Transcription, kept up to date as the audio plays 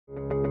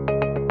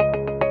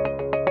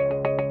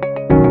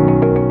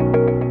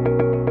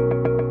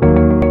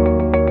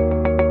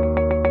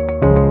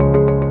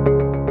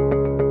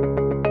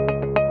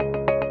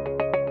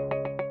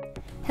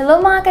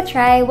mga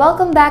ka-try!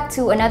 Welcome back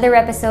to another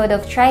episode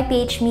of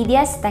TryPH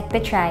Media's Tech to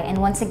Try, and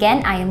once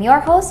again, I am your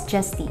host,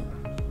 Justine.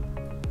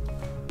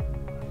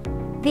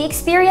 The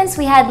experience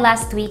we had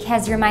last week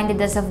has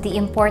reminded us of the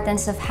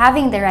importance of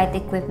having the right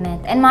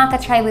equipment, and mga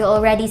ka-try, we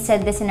already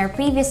said this in our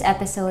previous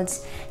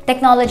episodes,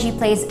 technology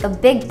plays a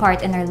big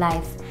part in our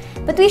life.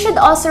 But we should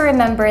also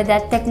remember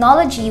that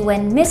technology,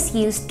 when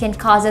misused, can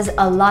cause us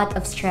a lot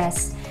of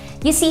stress.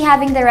 You see,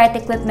 having the right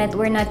equipment,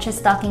 we're not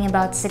just talking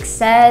about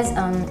success,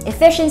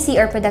 efficiency,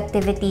 or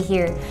productivity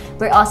here.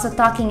 We're also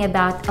talking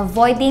about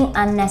avoiding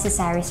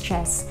unnecessary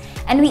stress.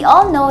 And we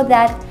all know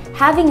that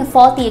having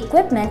faulty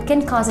equipment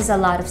can cause us a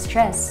lot of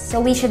stress.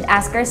 So we should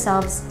ask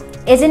ourselves,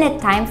 isn't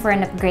it time for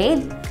an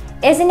upgrade?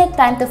 Isn't it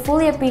time to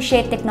fully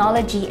appreciate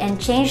technology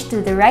and change to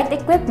the right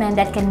equipment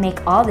that can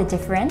make all the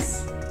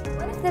difference?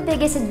 The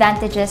biggest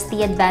advantages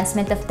the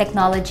advancement of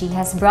technology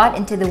has brought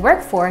into the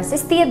workforce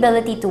is the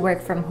ability to work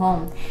from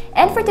home.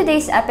 And for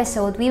today's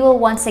episode, we will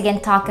once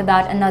again talk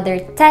about another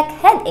tech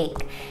headache,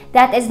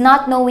 that is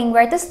not knowing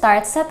where to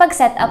start sa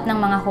pag-set up ng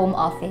mga home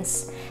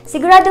office.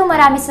 Sigurado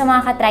marami sa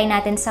mga katry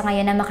natin sa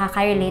ngayon na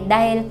makaka-relate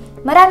dahil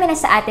marami na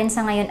sa atin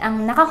sa ngayon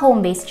ang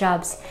naka-home-based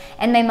jobs.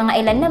 And may mga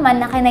ilan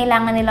naman na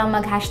kinailangan nilang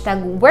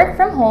mag-hashtag work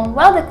from home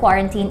while the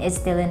quarantine is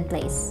still in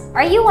place.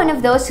 Are you one of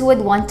those who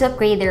would want to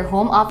upgrade their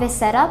home office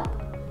setup?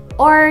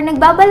 Or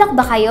nagbabalak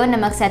ba kayo na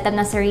mag-set up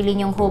ng sarili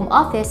nyong home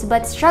office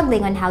but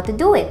struggling on how to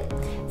do it?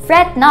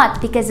 Fret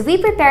not, because we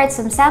prepared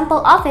some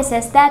sample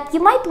offices that you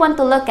might want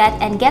to look at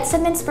and get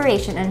some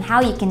inspiration on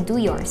how you can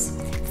do yours.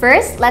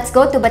 First, let's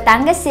go to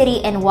Batangas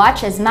City and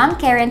watch as Ma'am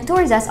Karen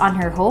tours us on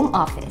her home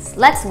office.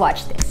 Let's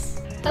watch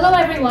this. Hello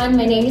everyone,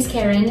 my name is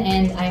Karen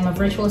and I'm a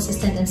virtual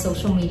assistant and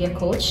social media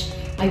coach.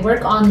 I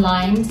work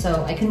online, so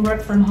I can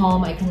work from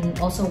home. I can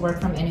also work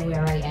from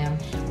anywhere I am,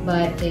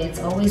 but it's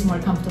always more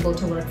comfortable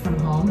to work from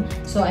home.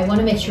 So I want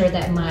to make sure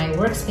that my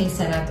workspace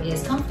setup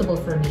is comfortable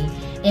for me.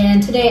 And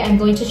today I'm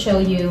going to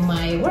show you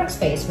my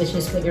workspace, which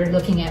is what you're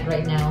looking at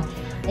right now.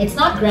 It's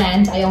not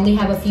grand. I only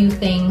have a few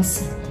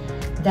things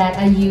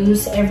that I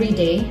use every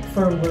day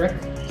for work.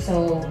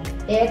 So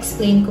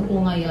i-explain ko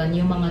po ngayon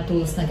yung mga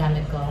tools na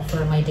gamit ko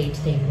for my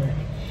day-to-day work.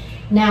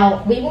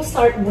 Now, we will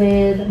start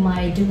with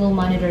my dual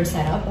monitor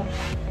setup.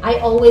 I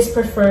always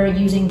prefer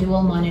using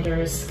dual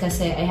monitors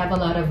because I have a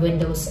lot of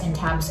windows and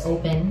tabs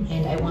open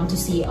and I want to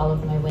see all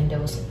of my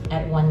windows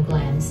at one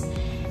glance.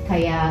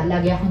 Kaya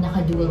lagi ako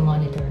naka-dual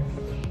monitor.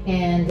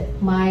 And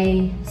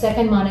my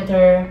second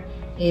monitor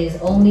is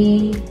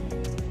only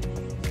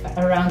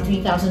around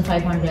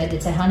 3,500.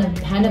 It's a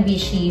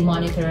Hanabishi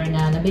monitor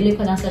na nabili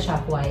ko lang sa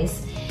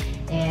Shopwise.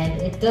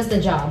 And it does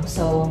the job,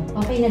 so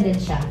okay na din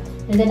siya.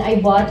 And then I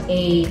bought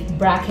a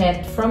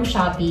bracket from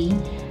Shopee.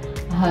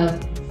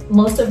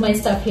 Most of my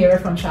stuff here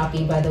are from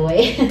Shopee, by the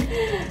way.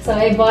 So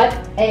I bought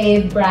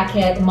a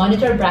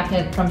monitor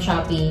bracket from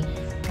Shopee,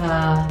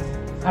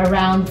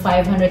 around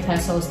 500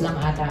 pesos lang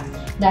ata.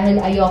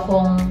 Dahil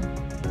ayokong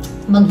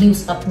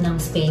mag-use up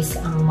ng space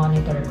ang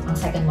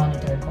second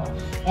monitor ko.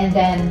 And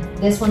then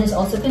this one is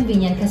also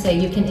convenient kasi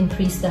you can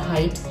increase the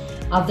height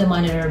of the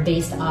monitor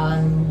based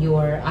on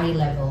your eye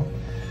level.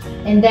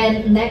 And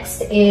then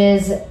next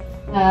is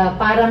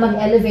para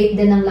mag-elevate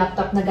din ng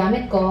laptop na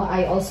gamit ko,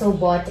 I also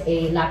bought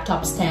a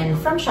laptop stand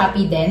from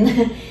Shopee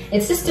din.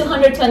 It's just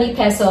 220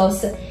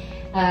 pesos.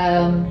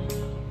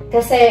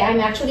 Kasi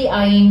I'm actually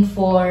eyeing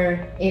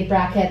for a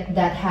bracket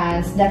that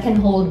can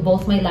hold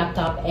both my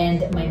laptop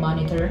and my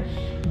monitor.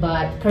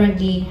 But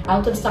currently,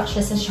 out of stock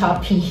siya sa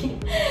Shopee.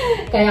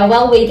 Kaya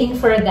while waiting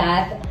for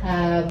that,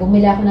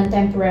 bumili ako ng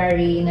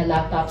temporary na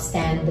laptop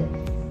stand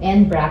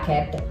and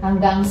bracket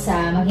hanggang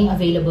sa maging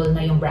available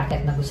na yung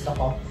bracket na gusto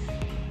ko.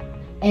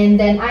 And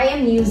then I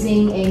am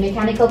using a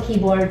mechanical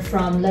keyboard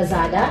from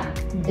Lazada.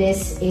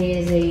 This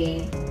is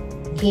a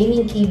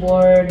gaming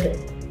keyboard,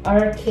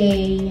 RK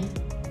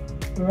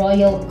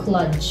Royal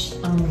Clutch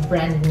ang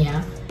brand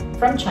niya.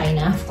 From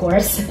China, of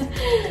course.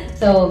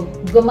 So,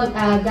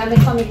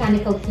 gamit ko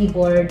mechanical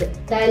keyboard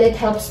dahil it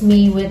helps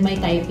me with my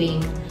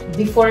typing.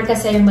 Before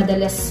kasi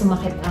madalas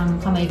sumakit ang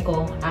kamay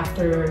ko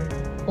after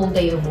whole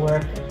day of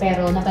work.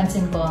 Pero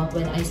napansin ko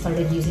when I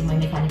started using my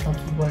mechanical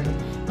keyboard,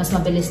 mas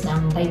mabilis na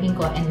ang typing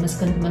ko and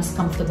mas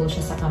comfortable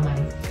siya sa kamay.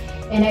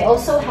 And I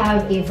also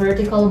have a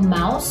vertical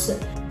mouse.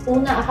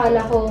 Una,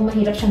 akala ko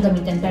mahirap siyang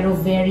gamitin pero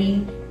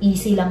very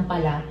easy lang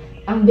pala.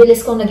 Ang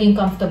bilis kong naging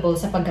comfortable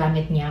sa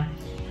paggamit niya.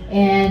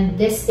 And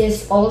this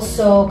is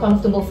also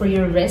comfortable for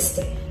your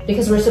wrist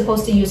because we're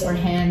supposed to use our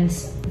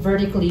hands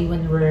vertically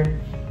when we're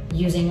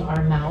using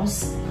our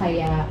mouse.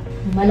 Kaya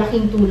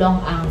malaking tulong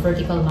ang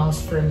vertical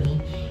mouse for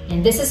me. And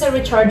this is a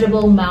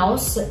rechargeable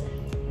mouse.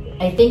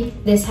 I think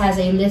this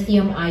has a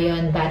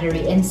lithium-ion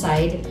battery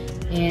inside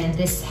and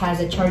this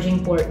has a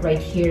charging port right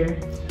here.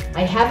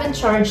 I haven't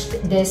charged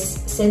this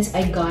since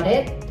I got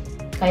it.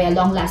 Kaya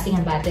long-lasting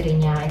ang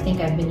battery niya. I think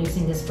I've been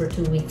using this for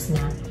 2 weeks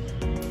na.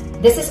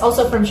 This is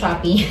also from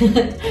Shopee.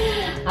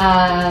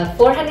 400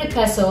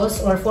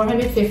 pesos or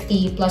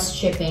 450 plus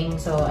shipping.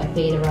 So I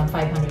paid around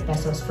 500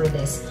 pesos for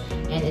this.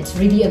 And it's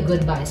really a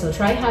good buy. So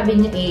try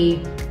having a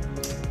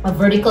a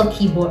vertical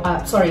keyboard,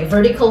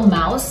 vertical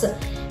mouse,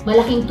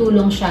 malaking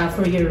tulong siya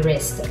for your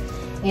wrist.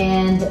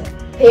 And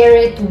pair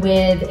it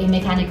with a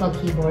mechanical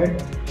keyboard.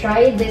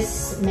 Try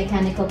this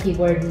mechanical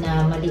keyboard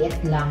na maliit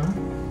lang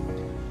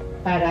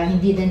para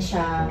hindi din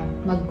siya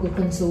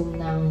mag-consume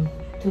ng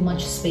too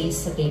much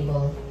space sa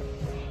table.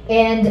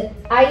 And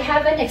I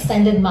have an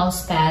extended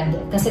mouse pad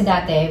kasi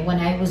dati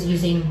when I was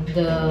using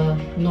the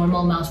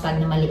normal mouse pad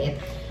na maliit,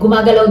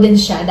 gumagalaw din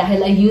siya dahil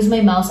I use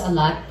my mouse a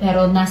lot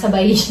pero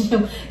nasabay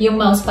yung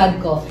mouse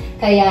pad ko.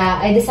 Kaya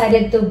I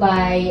decided to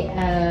buy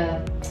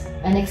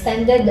an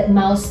extended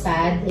mouse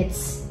pad.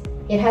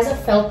 It has a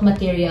felt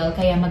material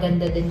kaya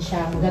maganda din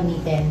siya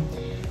gamitin.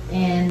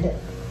 And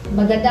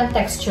maganda ang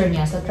texture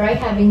niya. So try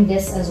having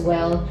this as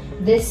well.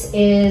 This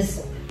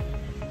is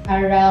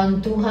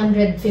around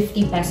 250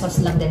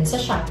 pesos lang din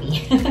sa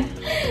Shopee.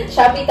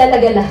 Shopee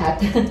talaga lahat.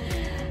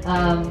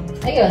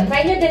 Ayun,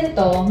 try nyo din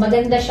to.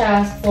 Maganda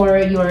siya for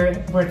your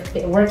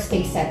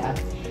workspace setup.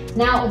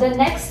 Now, the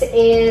next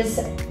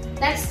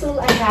tool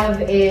I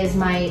have is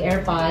my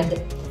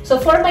AirPod.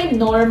 So for my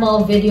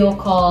normal video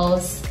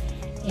calls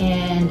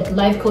and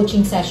live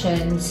coaching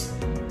sessions,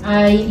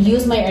 I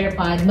use my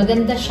AirPod.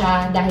 Maganda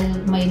siya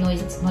dahil may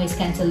noise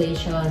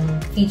cancellation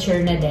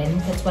feature na din.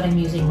 That's what I'm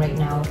using right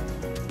now.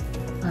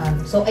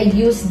 So I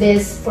use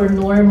this for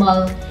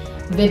normal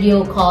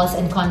video calls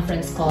and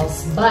conference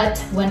calls.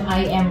 But when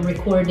I am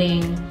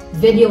recording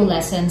video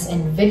lessons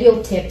and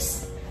video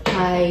tips,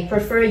 I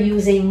prefer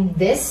using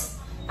this.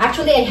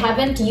 Actually, I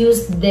haven't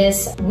used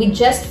this. We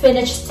just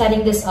finished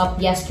setting this up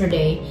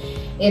yesterday.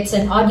 It's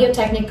an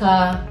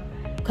Audio-Technica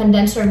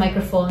condenser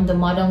microphone. The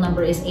model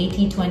number is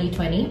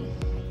AT2020.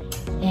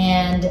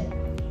 And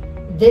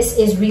this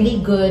is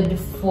really good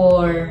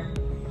for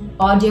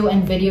audio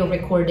and video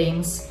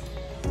recordings.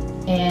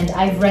 And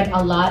I've read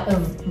a lot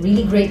of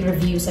really great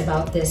reviews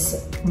about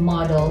this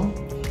model.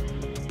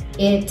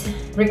 It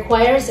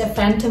requires a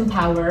phantom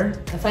power.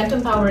 A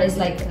phantom power is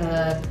like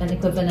an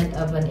equivalent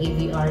of an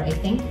AVR, I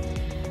think.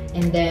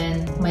 And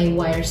then may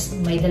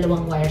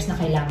dalawang wires na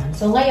kailangan.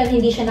 So ngayon,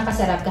 hindi siya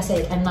nakasarap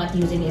kasi I'm not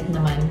using it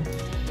naman.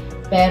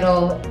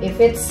 Pero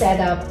if it's set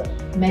up,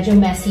 medyo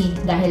messy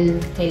dahil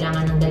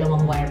kailangan ng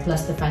dalawang wire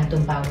plus the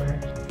phantom power.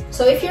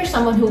 So if you're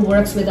someone who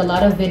works with a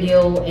lot of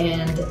video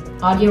and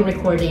audio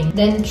recording,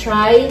 then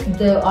try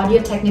the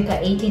Audio-Technica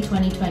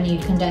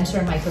AT2020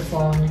 condenser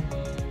microphone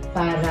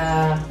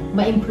para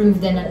ma-improve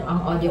din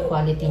ang audio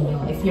quality nyo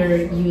if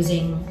you're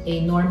using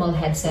a normal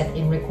headset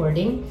in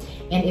recording.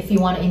 And if you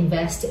want to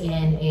invest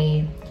in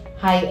a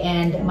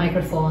high-end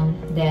microphone,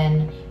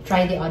 then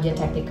try the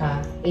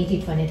Audio-Technica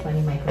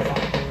AT2020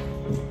 microphone.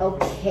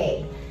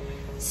 Okay.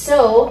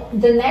 So,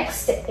 the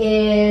next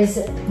is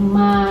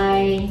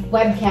my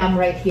webcam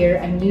right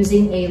here. I'm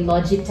using a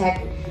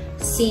Logitech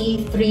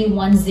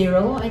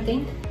C310, I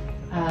think.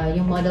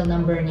 Yung model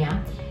number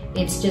niya.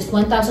 It's just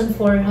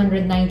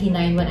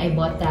 1,499 when I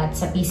bought that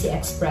sa PC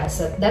Express.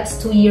 So that's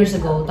 2 years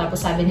ago.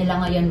 Tapos sabi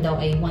nila ngayon daw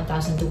ay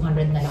 1,200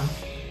 na lang.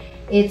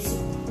 It's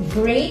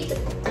great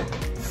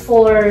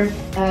for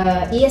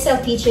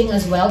ESL teaching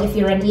as well. If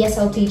you're an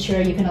ESL teacher,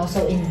 you can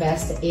also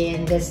invest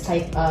in this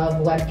type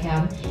of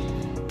webcam.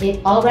 It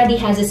already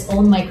has its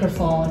own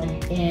microphone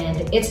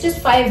and it's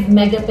just 5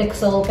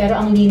 megapixel pero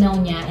ang linaw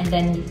niya, and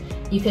then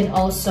you can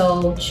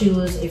also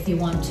choose if you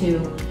want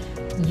to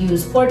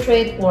use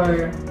portrait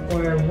or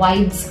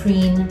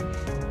widescreen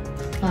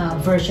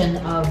version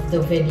of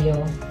the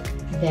video.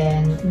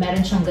 Then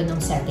meron siyang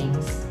ganung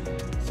settings.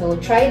 So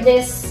try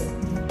this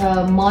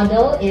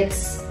model.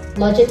 It's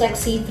Logitech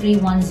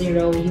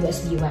C310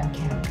 USB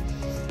webcam.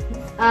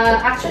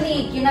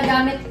 Actually,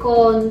 ginagamit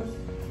ko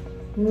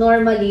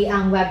normally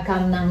ang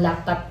webcam ng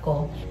laptop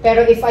ko.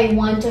 Pero if I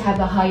want to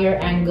have a higher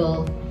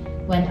angle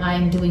when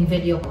I'm doing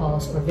video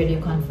calls or video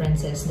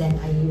conferences, then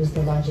I use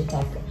the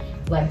Logitech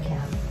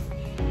webcam.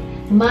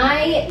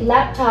 My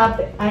laptop,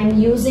 I'm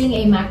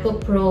using a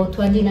MacBook Pro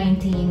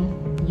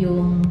 2019,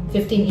 yung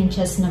 15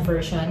 inches na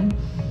version.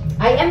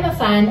 I am a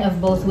fan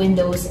of both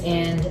Windows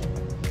and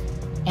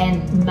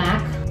Mac,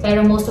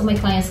 pero most of my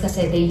clients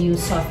kasi they use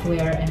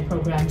software and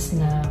programs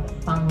na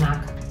pang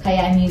Mac.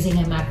 Kaya I'm using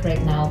a Mac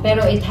right now.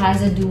 Pero it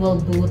has a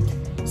dual boot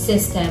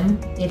system.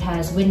 It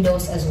has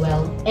Windows as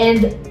well.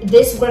 And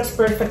this works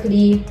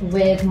perfectly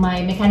with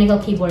my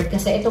mechanical keyboard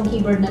kasi itong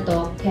keyboard na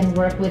to can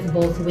work with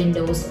both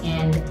Windows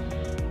and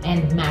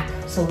Mac.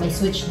 So may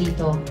switch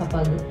dito.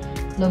 Kapag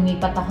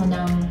lumipat ako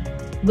ng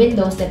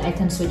Windows, then I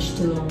can switch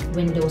to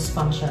Windows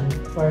function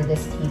for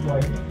this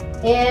keyboard.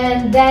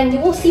 And then you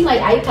will see my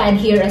iPad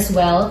here as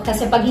well.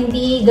 Kasi pag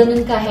hindi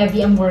ganun ka-heavy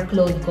ang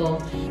workload ko,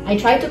 I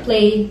try to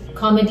play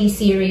comedy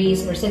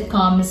series or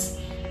sitcoms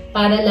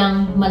para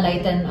lang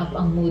malighten up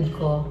ang mood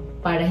ko,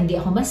 para hindi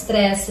ako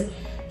ma-stress.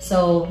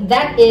 So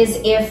that is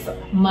if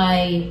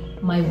my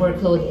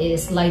workload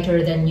is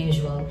lighter than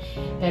usual.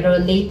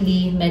 Pero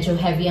lately, medyo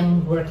heavy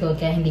ang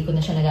workload kaya hindi ko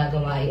na siya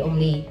nagagawa. I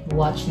only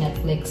watch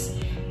Netflix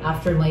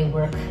after my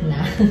work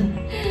na.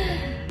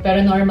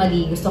 Pero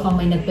normally, gusto ko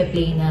may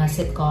nagpe-play na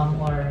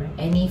sitcom or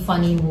any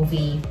funny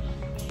movie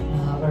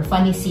or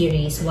funny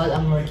series while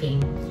I'm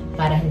working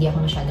para hindi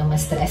ako masyadong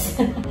ma-stress.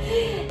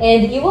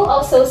 And you will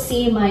also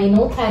see my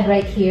notepad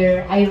right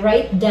here. I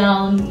write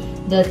down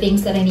the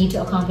things that I need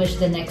to accomplish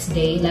the next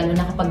day, lalo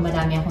na kapag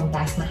marami akong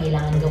task na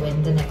kailangan gawin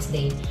the next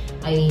day.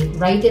 I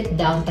write it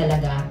down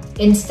talaga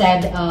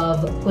instead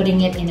of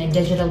putting it in a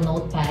digital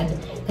notepad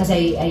because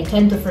I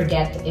tend to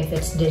forget if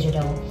it's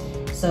digital.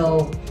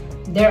 So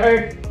there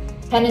are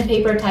pen and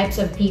paper types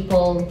of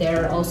people.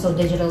 There are also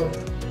digital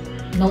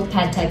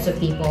notepad types of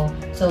people.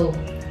 So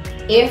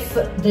if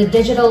the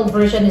digital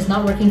version is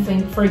not working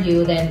for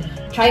you, then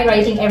try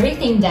writing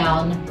everything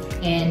down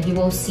and you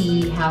will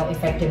see how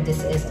effective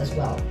this is as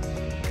well.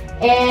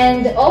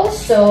 And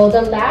also,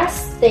 the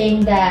last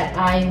thing that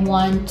I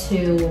want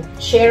to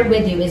share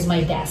with you is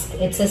my desk.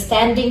 It's a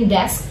standing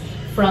desk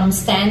from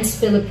Stands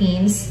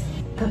Philippines.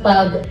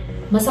 Kapag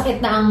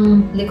masakit na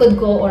ang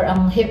likod ko or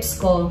ang hips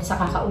ko sa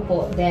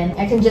kakaupo, then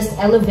I can just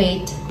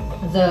elevate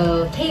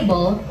the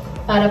table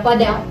para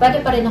pwede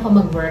pa rin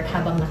ako mag-work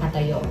habang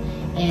nakatayo.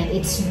 And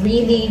it's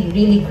really,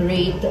 really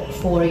great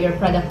for your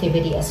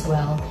productivity as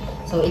well.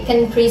 So it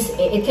can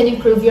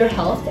improve your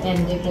health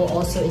and it will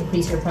also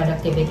increase your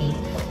productivity.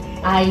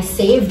 I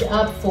saved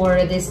up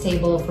for this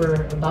table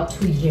for about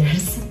 2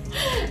 years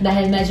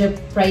dahil medyo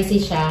pricey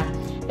siya.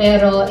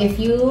 Pero if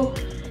you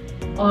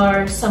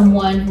are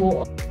someone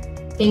who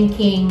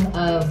thinking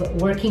of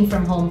working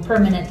from home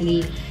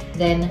permanently,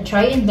 then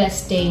try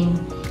investing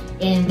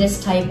in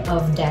this type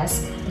of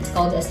desk. It's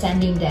called a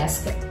standing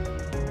desk.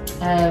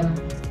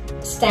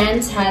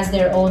 Stands has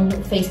their own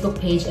Facebook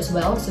page as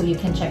well, so you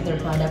can check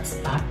their products.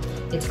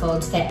 It's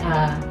called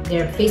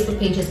their Facebook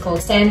page is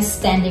called Stands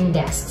Standing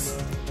Desks.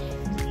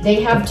 They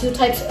have 2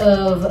 types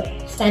of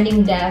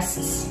standing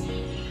desks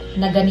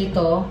na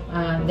ganito.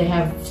 They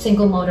have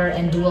single motor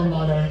and dual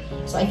motor.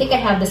 So I think I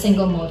have the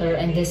single motor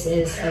and this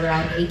is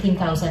around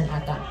 18,000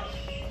 ata.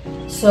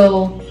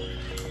 So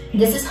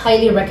this is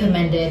highly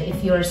recommended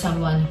if you're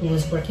someone who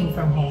is working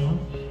from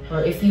home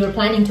or if you're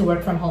planning to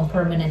work from home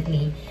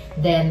permanently,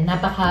 then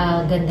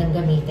napakagandang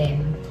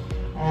gamitin.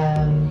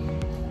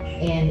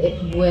 And it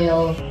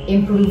will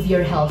improve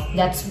your health.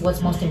 That's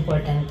what's most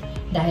important.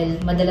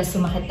 Dahil madalas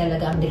sumakit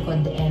talaga ang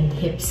likod and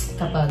hips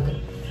kapag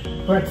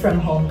work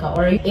from home ka.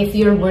 Or if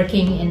you're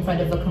working in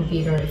front of a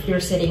computer, if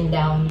you're sitting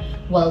down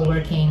while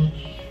working,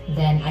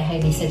 then I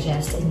highly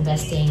suggest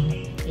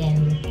investing in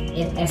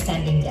a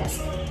standing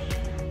desk.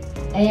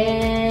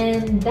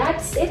 And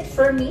that's it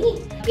for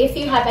me. If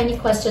you have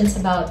any questions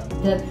about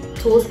the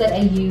tools that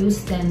I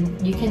use, then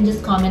you can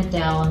just comment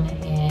down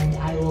and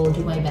I will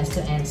do my best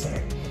to answer.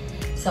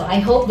 So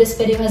I hope this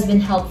video has been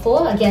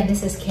helpful. Again,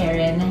 this is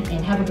Karen and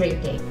have a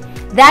great day.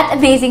 That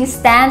amazing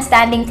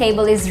standing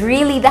table is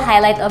really the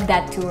highlight of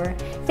that tour.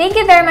 Thank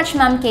you very much,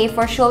 Ma'am Kay,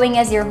 for showing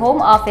us your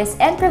home office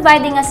and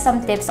providing us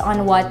some tips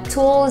on what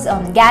tools,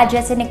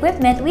 gadgets, and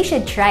equipment we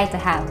should try to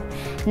have.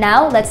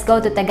 Now, let's go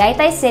to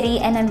Tagaytay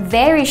City, and I'm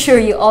very sure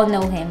you all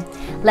know him.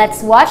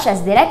 Let's watch as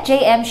Direct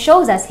JM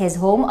shows us his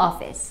home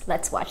office.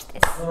 Let's watch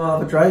this.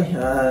 Hello mga ka-Try,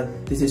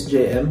 this is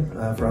JM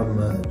from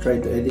Try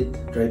to Edit,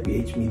 Try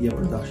PH Media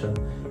Production.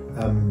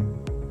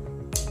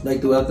 I'd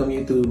like to welcome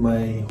you to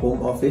my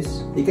home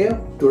office.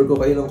 Tour ko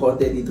kayo ng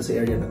konti dito sa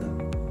area na to.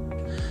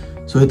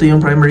 So ito yung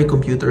primary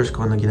computers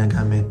ko na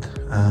ginagamit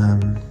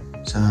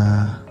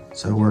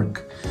sa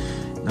work.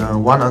 The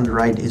one on the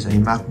right is a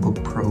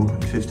MacBook Pro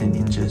 15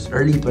 inches,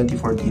 early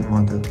 2014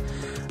 model.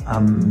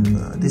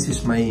 This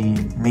is my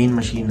main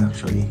machine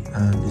actually.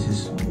 This is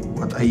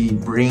what I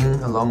bring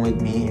along with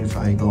me if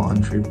I go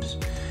on trips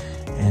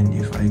and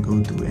if I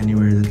go to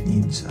anywhere that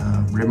needs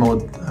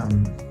remote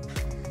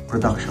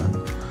production.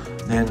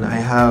 Then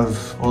I have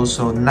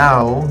also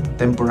now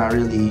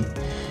temporarily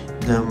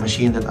the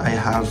machine that I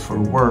have for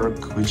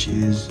work, which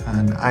is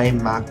an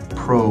iMac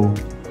Pro,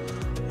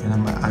 a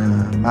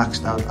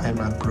maxed out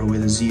iMac Pro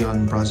with a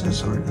Xeon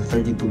processor, the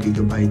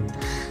 32GB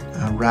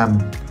RAM.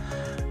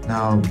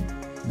 Now,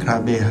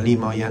 grabe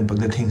halimaw yan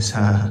pagdating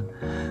sa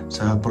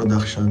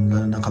production,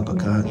 lalo na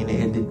kapag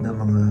ine-edit ng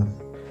mga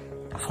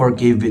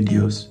 4K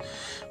videos.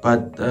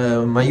 But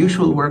my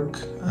usual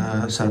work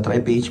sa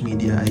TriPH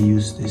Media, I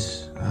use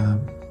this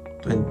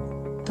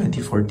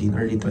 2014,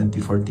 early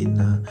 2014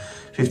 na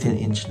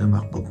 15-inch na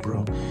MacBook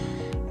Pro.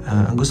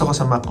 Ang gusto ko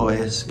sa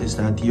macOS is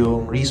that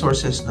yung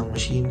resources ng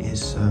machine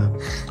is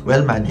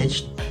well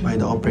managed by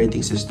the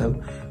operating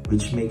system,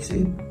 which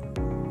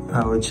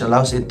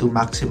allows it to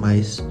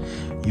maximize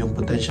yung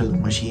potential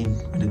ng machine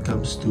when it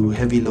comes to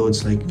heavy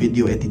loads like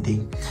video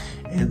editing.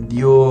 And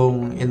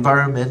yung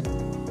environment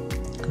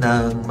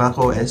ng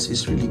macOS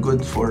is really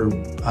good for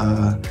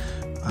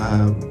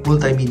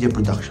multimedia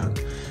production.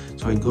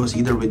 So it goes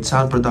either with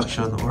sound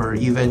production or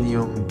even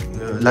yung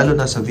lalo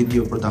na sa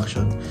video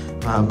production,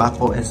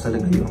 macOS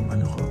talaga yung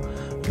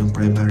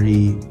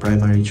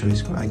primary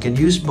choice ko. I can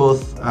use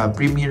both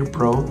Premiere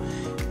Pro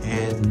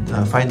and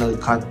Final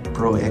Cut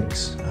Pro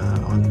X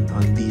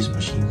on these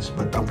machines.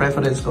 But ang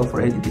preference ko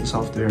for editing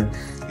software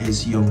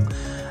is yung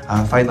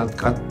Final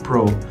Cut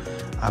Pro,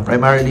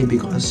 primarily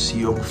because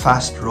yung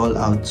fast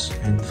rollouts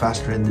and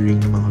fast rendering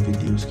ng mga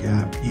videos,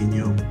 kaya yun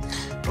yung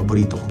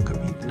paborito kong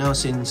gamitin. Now,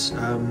 since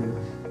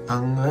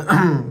ang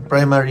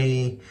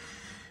primary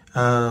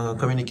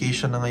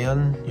communication na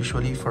ngayon,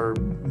 usually for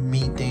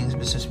meetings,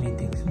 business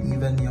meetings,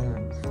 even yung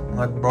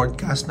mga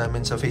broadcast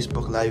namin sa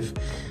Facebook Live,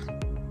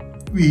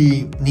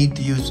 we need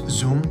to use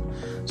Zoom.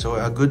 So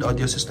a good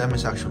audio system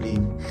is actually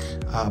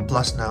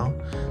plus now.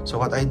 So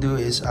what I do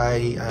is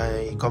I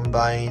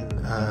combine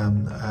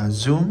a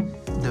Zoom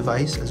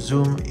device, a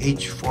Zoom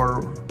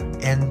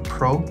H4n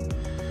Pro.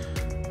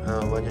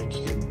 What you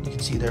can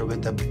see there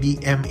with the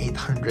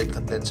BM800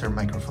 condenser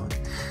microphone.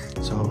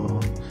 So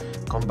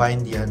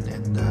combined yan,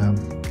 and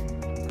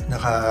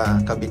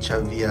nakakabit siya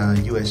via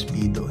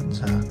USB doon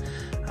sa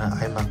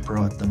iMac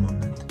Pro at the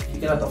moment. If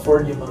you cannot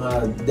afford yung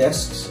mga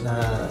desks na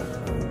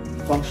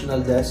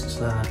functional desks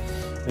na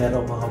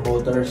merong mga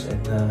motors and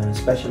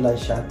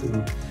specialized siya to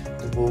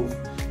move,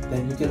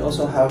 then you can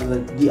also have the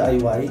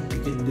DIY.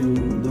 You can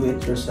do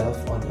it yourself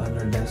on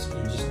your desk.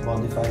 You just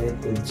modify it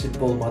with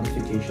simple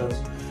modifications.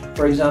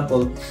 For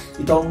example,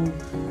 itong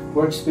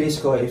workspace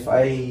ko, if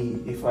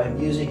I'm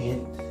using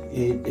it,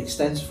 it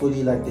extends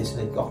fully like this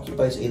and it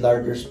occupies a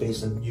larger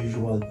space than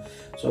usual.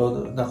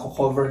 So,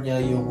 nako-cover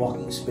niya yung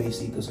walking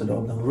space dito sa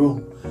loob ng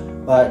room.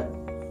 But,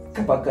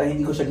 kapag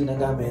hindi ko siya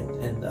ginagamit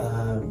and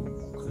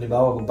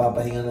halimbawa,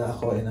 magpapahinga na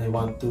ako and I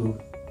want to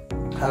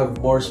have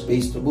more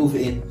space to move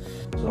in,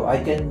 so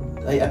I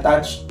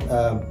attach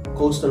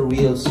coaster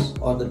wheels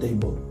on the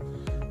table,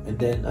 and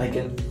then I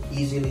can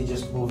easily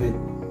just move it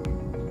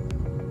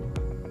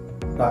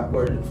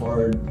backward and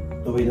forward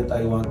the way that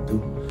I want to.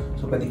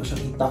 So pwede ko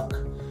siyang itak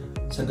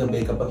sa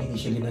gabi kapag hindi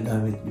siya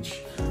ginagamit,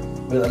 which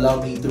will allow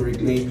me to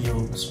reclaim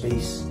yung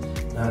space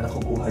na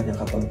nakukuha niya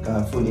kapag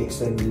fully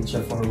extended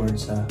siya forward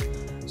sa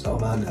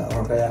umaga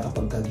or kaya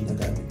kapag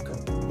ginagamit ko.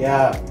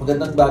 Kaya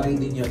magandang bagay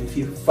din yun. If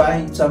you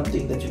find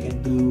something that you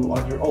can do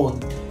on your own,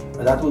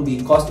 that will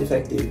be cost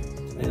effective,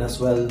 and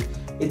as well,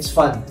 it's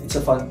fun. It's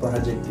a fun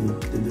project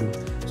to do.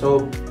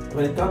 So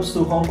when it comes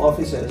to home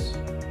offices,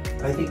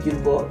 I think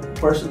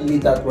personally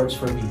that works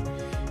for me.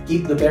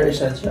 Keep the bare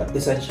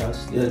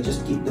essentials.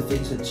 Just keep the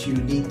things that you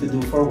need to do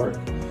for work,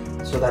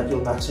 so that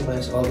you'll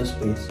maximize all the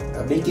space.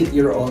 Make it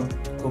your own,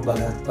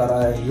 kumbaga,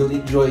 para you'll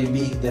enjoy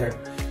being there,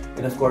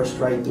 and of course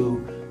try to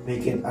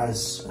make it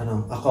as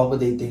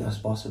accommodating as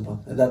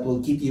possible, and that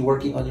will keep you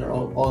working on your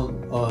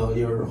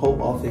your home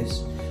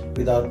office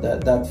without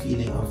that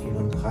feeling of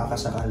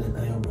nakakasakalin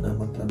ayaw mo na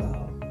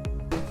magtrabaho.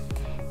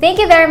 Thank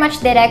you very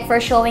much, Direk,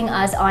 for showing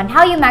us on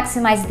how you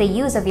maximize the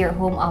use of your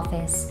home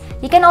office.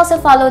 You can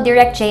also follow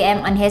Direk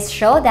JM on his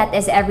show that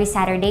is every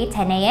Saturday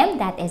 10 a.m.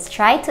 that is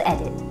Try to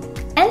Edit.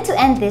 And to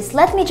end this,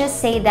 let me just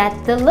say that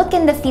the look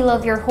and the feel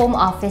of your home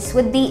office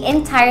would be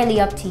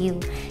entirely up to you.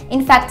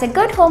 In fact, a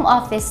good home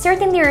office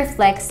certainly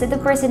reflects the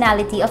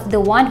personality of the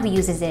one who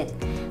uses it.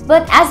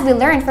 But as we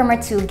learned from our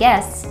two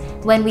guests,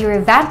 when we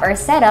revamp our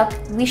setup,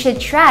 we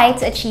should try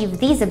to achieve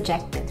these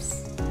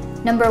objectives.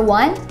 Number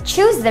 1,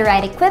 choose the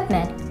right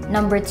equipment.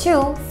 Number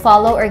 2,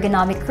 follow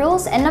ergonomic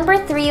rules. And number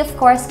 3, of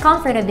course,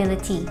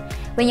 comfortability.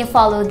 When you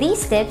follow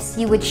these tips,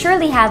 you would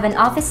surely have an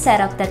office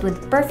setup that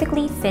would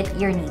perfectly fit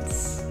your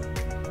needs.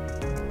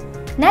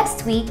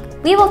 Next week,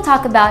 we will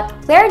talk about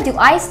where do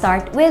I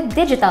start with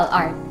digital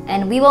art,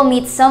 and we will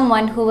meet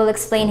someone who will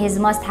explain his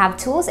must-have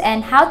tools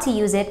and how to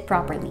use it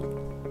properly.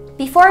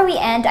 Before we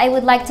end, I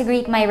would like to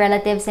greet my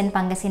relatives in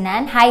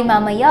Pangasinan. Hi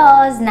Mama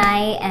Yoz,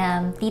 Nay,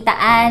 Tita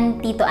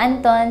Ann, Tito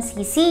Anton,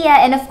 si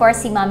Sia, and of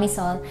course si Mami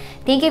Sol.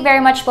 Thank you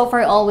very much po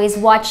for always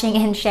watching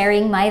and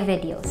sharing my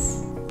videos.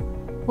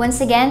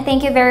 Once again,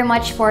 thank you very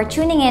much for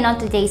tuning in on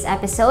today's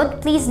episode.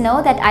 Please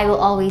know that I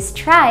will always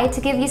try to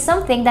give you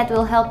something that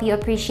will help you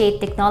appreciate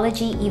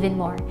technology even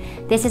more.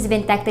 This has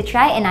been Tech to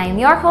Try, and I am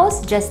your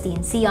host,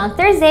 Justine. See you on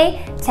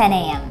Thursday, 10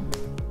 a.m.